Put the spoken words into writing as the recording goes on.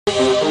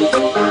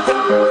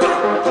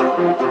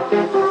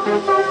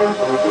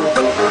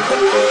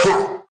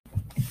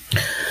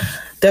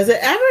Does it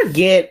ever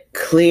get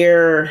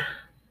clear?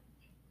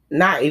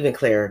 Not even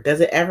clear.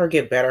 Does it ever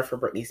get better for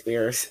Britney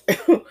Spears?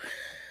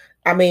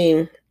 I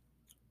mean,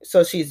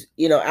 so she's,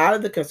 out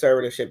of the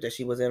conservatorship that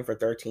she was in for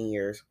 13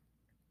 years.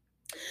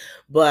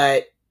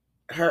 But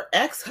her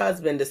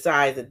ex-husband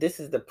decides that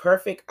this is the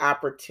perfect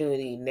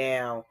opportunity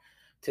now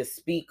to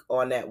speak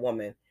on that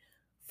woman.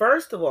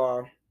 First of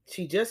all,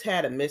 she just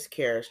had a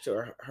miscarriage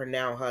to her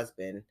now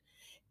husband,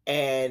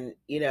 and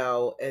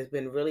has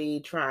been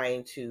really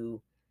trying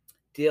to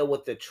deal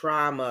with the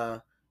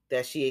trauma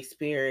that she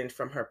experienced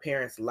from her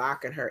parents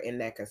locking her in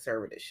that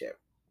conservatorship.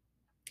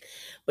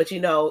 But he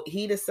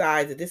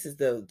decides that this is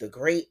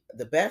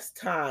the best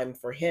time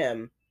for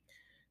him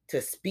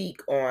to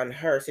speak on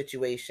her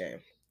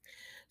situation.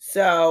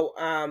 So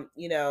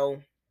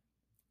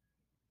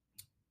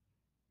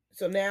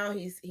so now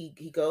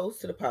he goes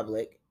to the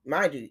public.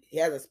 Mind you, he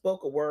hasn't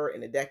spoke a word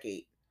in a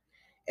decade.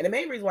 And the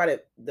main reason why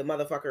the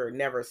motherfucker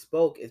never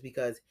spoke is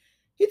because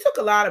he took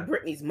a lot of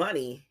Britney's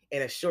money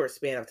in a short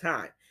span of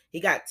time. He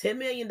got $10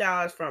 million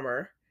from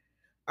her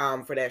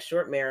for that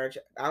short marriage.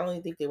 I don't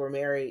even think they were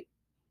married,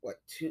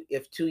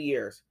 2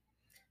 years.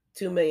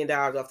 $2 million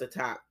off the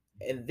top.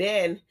 And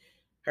then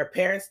her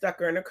parents stuck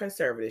her in a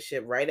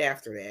conservatorship right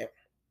after that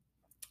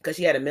because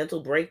she had a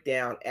mental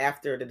breakdown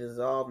after the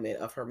dissolvement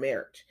of her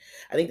marriage.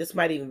 I think this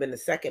might even been the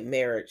second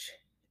marriage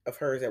of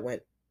hers that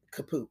went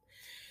kaput.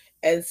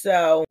 And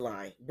so,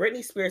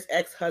 Britney Spears'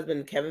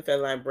 ex-husband Kevin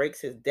Federline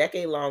breaks his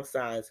decade-long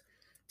silence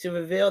to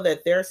reveal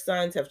that their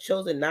sons have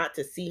chosen not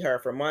to see her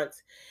for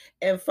months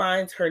and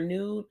finds her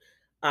nude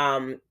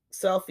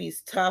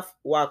selfies tough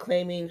while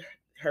claiming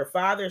her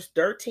father's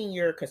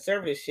 13-year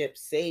conservatorship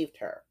saved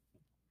her.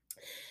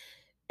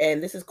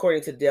 And this is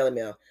according to the Daily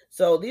Mail.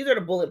 So these are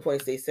the bullet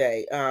points they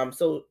say.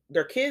 So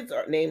their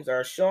names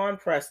are Sean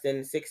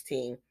Preston,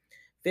 16,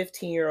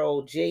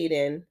 15-year-old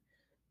Jaden,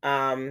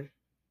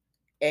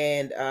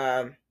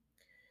 and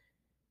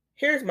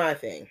here's my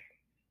thing.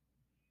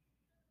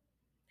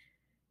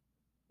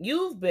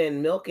 You've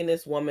been milking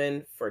this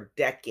woman for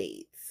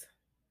decades.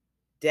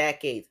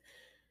 Decades.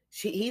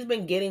 He's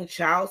been getting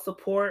child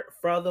support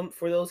for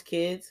those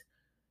kids.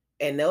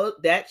 And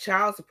that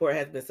child support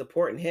has been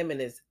supporting him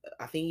and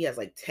I think he has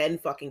like 10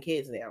 fucking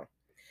kids now.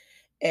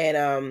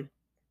 And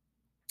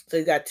so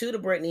he's got 2 to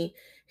Britney.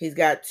 He's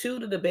got 2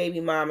 to the baby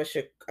mama.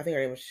 I think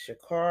her name is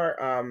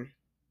Shakar.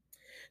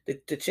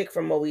 The chick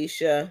from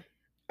Moesha.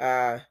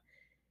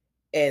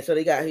 And so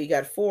he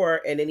got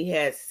 4, and then he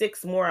had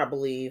 6 more, I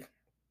believe,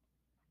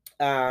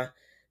 to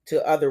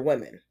other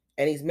women.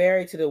 And he's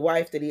married to the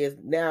wife that he is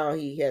now.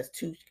 He has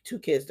two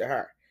kids to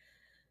her.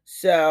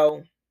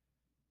 So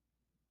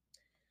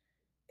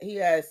he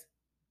has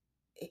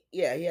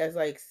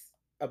like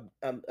a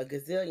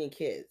gazillion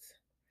kids.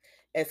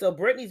 And so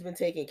Britney's been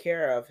taking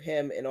care of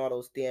him and all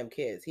those damn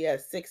kids. He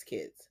has 6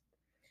 kids.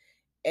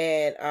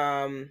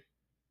 And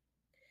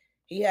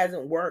he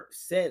hasn't worked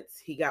since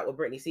he got with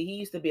Britney. See, he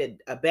used to be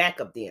a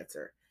backup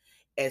dancer.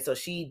 And so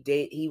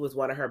he was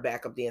one of her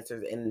backup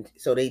dancers, and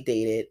so they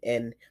dated,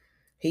 and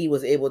he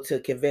was able to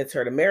convince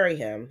her to marry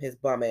him, his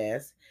bum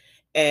ass.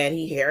 And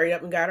he hurried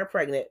up and got her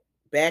pregnant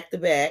back to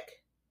back.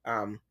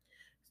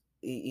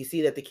 You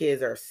see that the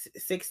kids are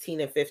 16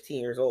 and 15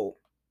 years old.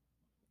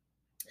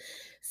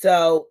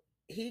 So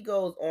he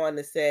goes on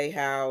to say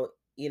how,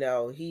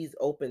 he's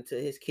open to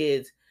his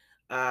kids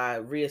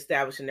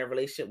reestablishing their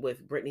relationship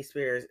with Britney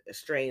Spears'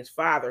 estranged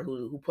father,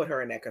 who put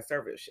her in that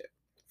conservatorship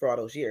for all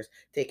those years,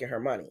 taking her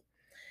money.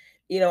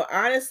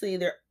 Honestly,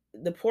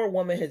 the poor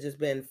woman has just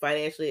been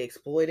financially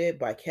exploited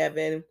by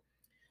Kevin,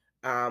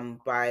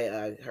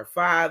 by her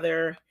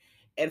father,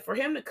 and for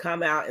him to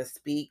come out and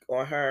speak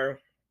on her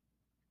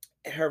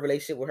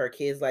relationship with her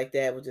kids like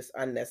that was just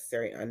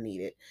unnecessary,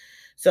 unneeded.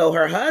 So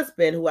her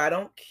husband, who I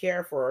don't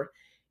care for,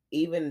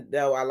 even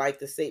though I like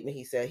the statement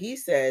he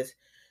says,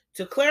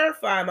 to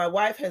clarify, my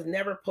wife has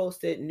never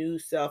posted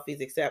nude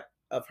selfies except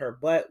of her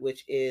butt,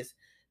 which is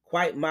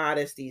quite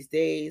modest these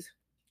days.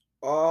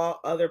 All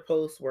other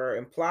posts were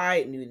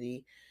implied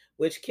nudity,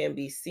 which can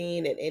be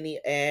seen in any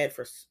ad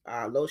for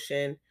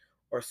lotion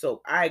or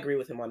soap. I agree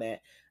with him on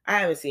that. I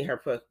haven't seen her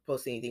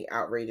post anything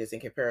outrageous in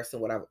comparison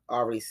to what I've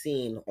already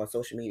seen on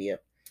social media.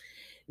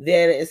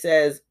 Then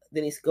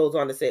he goes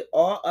on to say,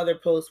 all other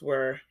posts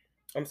were,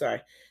 I'm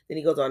sorry. Then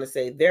he goes on to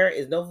say, there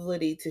is no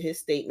validity to his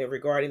statement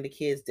regarding the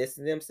kids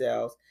distancing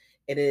themselves.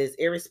 It is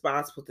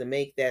irresponsible to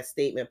make that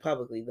statement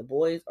publicly. The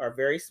boys are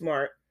very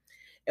smart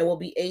and will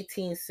be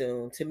 18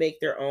 soon to make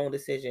their own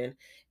decision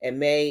and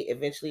may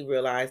eventually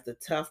realize the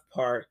tough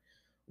part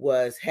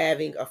was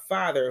having a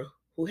father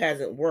who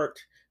hasn't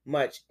worked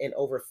much in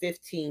over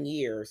 15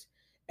 years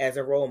as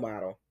a role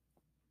model.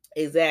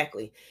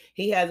 Exactly.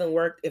 He hasn't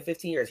worked in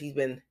 15 years. He's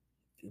been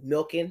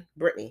milking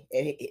Britney.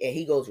 And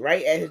he goes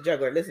right at his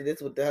juggler. Listen, this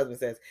is what the husband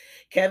says.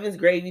 Kevin's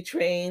gravy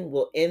train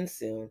will end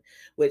soon,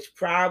 which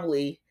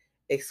probably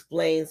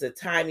explains the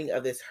timing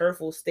of this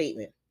hurtful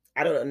statement.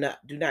 I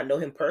do not know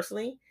him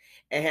personally,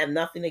 and have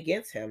nothing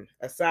against him,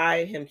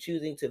 aside him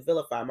choosing to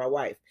vilify my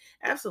wife.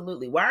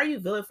 Absolutely. Why are you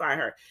vilifying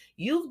her?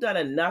 You've done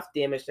enough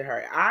damage to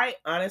her. I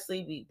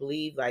honestly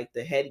believe like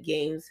the head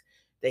games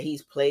that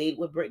he's played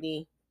with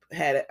Britney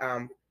had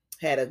a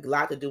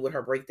lot to do with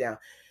her breakdown.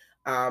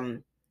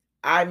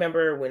 I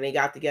remember when they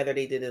got together,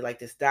 they did like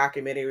this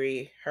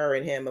documentary, her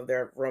and him, of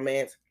their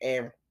romance,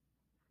 and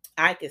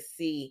I could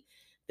see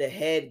the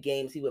head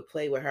games he would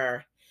play with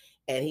her,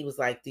 and he was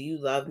like, "Do you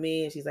love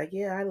me?" And she's like,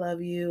 "Yeah, I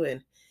love you."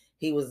 And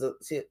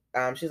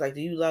she's like,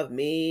 "Do you love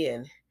me?"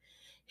 And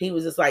he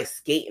was just like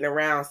skating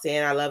around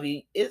saying, "I love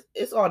you."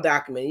 It's all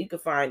documented. You can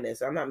find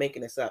this. I'm not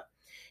making this up.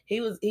 He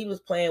was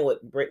playing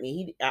with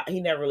Britney. He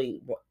never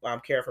really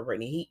cared for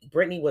Britney.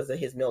 Britney was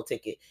his meal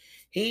ticket.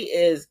 He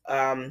is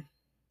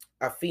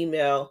a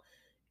female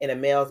in a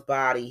male's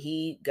body.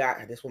 He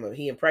got this woman.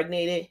 He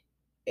impregnated,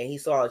 and he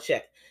saw a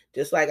check.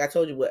 Just like I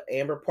told you with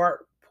Amber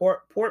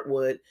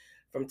Portwood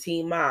from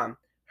Teen Mom.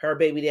 Her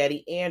baby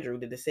daddy Andrew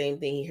did the same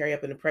thing. He hurried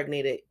up and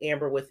impregnated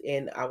Amber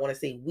within, I want to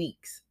say,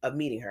 weeks of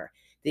meeting her.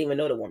 Didn't even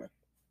know the woman.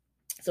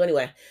 So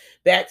anyway,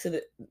 back to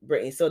the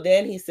Britney. So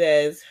then he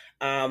says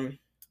to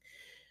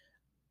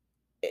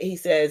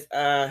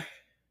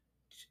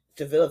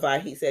vilify.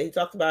 He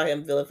talked about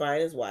him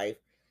vilifying his wife,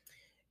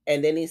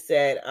 and then he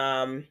said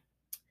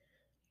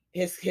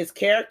his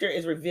character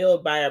is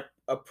revealed by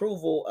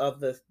approval of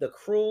the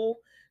cruel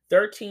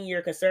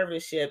 13-year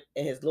conservatorship,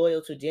 and his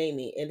loyalty to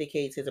Jamie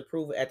indicates his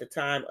approval at the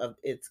time of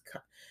its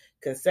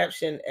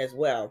conception as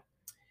well.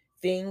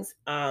 Things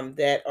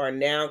that are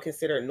now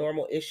considered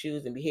normal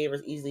issues and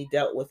behaviors easily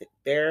dealt with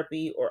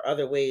therapy or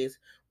other ways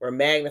were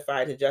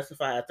magnified to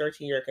justify a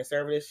 13-year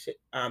conservatorship,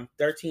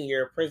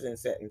 13-year prison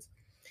sentence.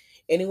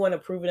 Anyone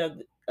approving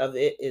of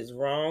it is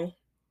wrong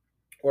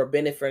or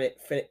benefiting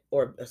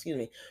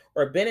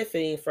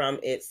from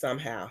it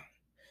somehow.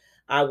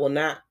 I will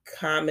not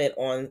comment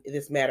on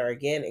this matter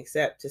again,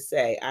 except to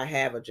say I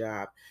have a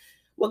job.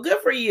 Well, good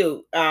for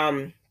you,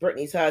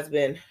 Britney's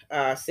husband,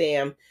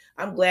 Sam.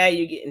 I'm glad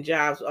you're getting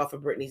jobs off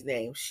of Britney's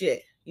name.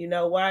 Shit, you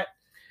know what?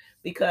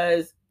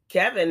 Because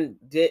Kevin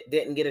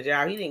didn't get a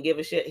job. He didn't give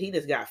a shit. He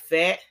just got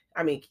fat.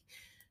 I mean,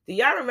 do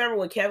y'all remember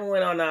when Kevin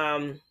went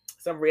on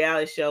some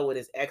reality show with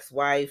his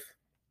ex-wife,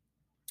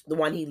 the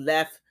one he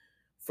left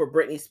for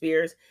Britney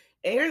Spears?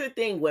 And here's the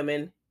thing,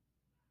 women.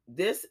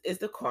 This is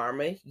the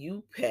karma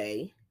you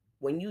pay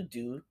when you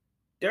do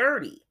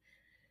dirty.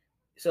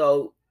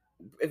 So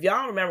if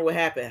y'all remember what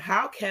happened,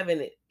 how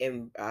Kevin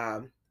and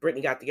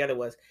Britney got together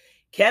was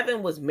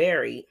Kevin was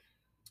married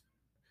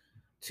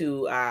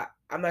to,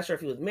 I'm not sure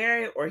if he was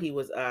married or he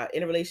was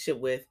in a relationship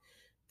with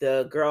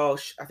the girl,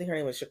 I think her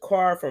name was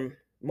Shakar from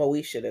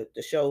Moesha,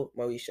 the show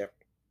Moesha.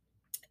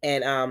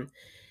 And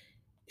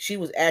she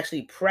was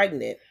actually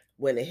pregnant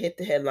when it hit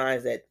the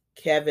headlines that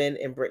Kevin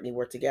and Britney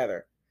were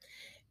together.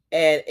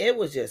 And it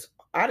was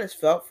I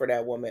just felt for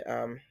that woman.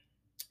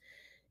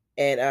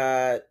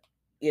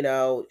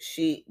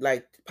 She,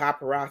 like,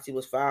 paparazzi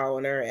was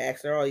following her,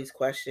 asking her all these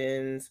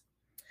questions.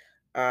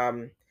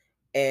 And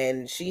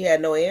she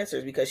had no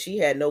answers because she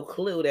had no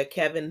clue that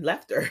Kevin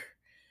left her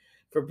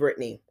for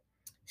Britney.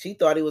 She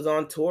thought he was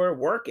on tour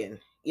working.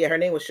 Yeah, her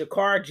name was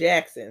Shakar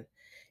Jackson,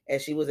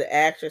 and she was an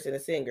actress and a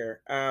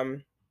singer.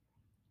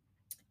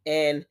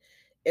 And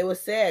it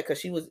was sad because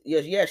she was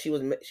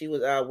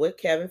with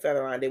Kevin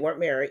Federline. They weren't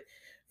married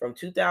from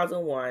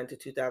 2001 to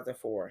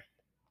 2004,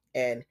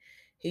 and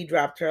he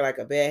dropped her like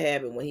a bad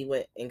habit when he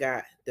went and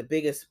got the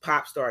biggest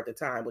pop star at the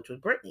time, which was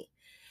Britney.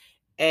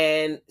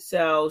 And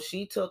so I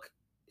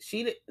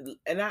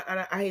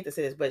hate to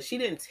say this, but she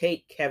didn't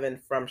take Kevin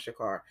from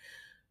Shakar.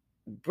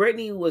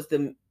 Britney was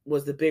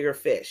the bigger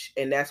fish,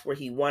 and that's where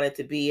he wanted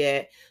to be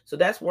at. So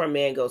that's where a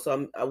man goes.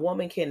 So a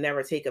woman can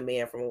never take a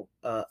man from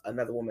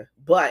another woman.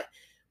 But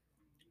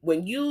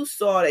when you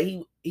saw that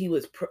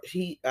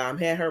he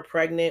had her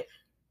pregnant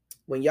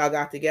when y'all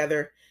got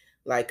together,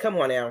 like, come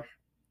on now,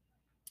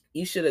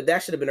 that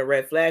should have been a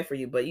red flag for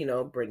you. But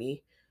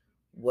Britney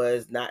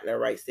was not in the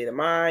right state of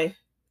mind,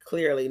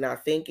 clearly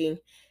not thinking,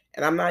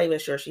 and I'm not even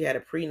sure she had a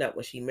prenup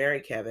when she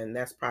married Kevin.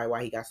 That's probably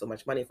why he got so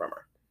much money from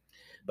her.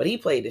 But he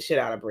played the shit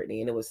out of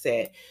Britney, and it was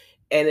sad.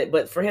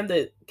 But for him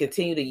to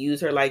continue to use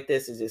her like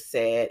this is just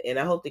sad. And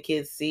I hope the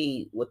kids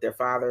see what their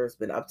father's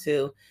been up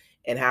to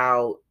and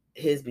how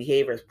his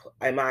behavior is,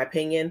 in my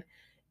opinion,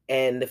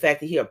 and the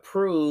fact that he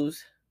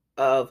approves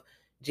of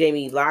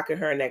Jamie locking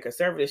her in that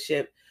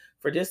conservatorship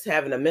for just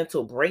having a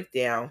mental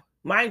breakdown.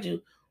 Mind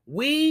you,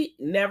 we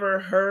never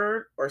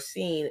heard or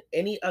seen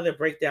any other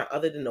breakdown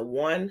other than the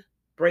one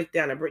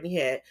breakdown that Britney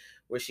had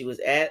where she was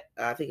at,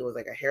 I think it was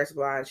like a hair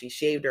salon, she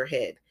shaved her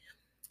head.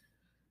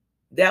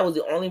 That was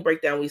the only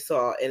breakdown we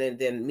saw. And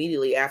then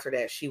immediately after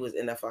that, she was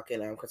in a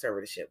fucking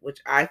conservatorship, which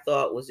I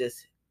thought was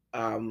just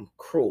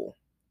cruel.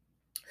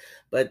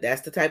 But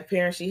that's the type of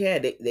parents she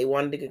had. They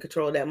wanted to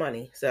control that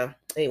money. So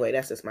anyway,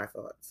 that's just my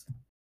thoughts.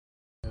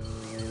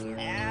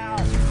 Ow.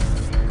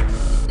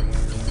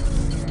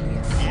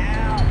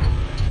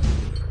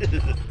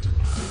 Ow.